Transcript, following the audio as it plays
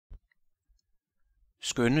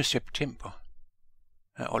Skønne September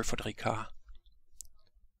af Olfert Ricard.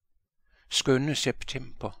 Skønne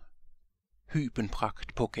september,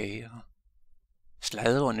 hybenpragt på gære,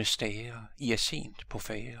 sladrende stager I er sent på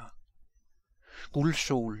fære.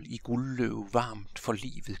 Guldsol i guldløv varmt for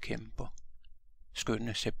livet kæmper.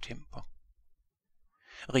 Skønne september.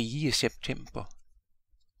 Rige september,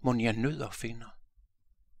 mon jeg nødder finder.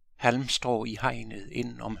 Halmstrå i hegnet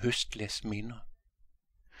ind om høstlæs minder.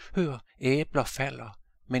 Hør æbler falder,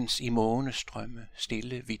 mens i månestrømme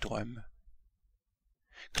stille vi drømme.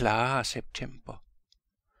 Klare september,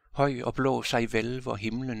 høj og blå sig vælver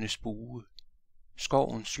himlenes bue.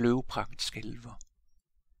 Skovens løvpragt skælver.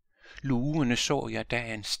 Lugende så jeg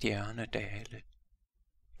da en stjerne dale.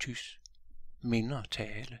 Tys, minder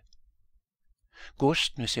tale.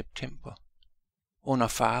 Gustne september, under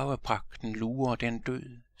farvepragten lurer den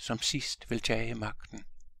død, som sidst vil tage magten.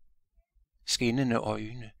 Skinnende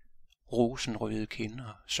øjne, rosenrøde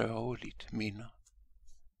kinder, sørgeligt minder.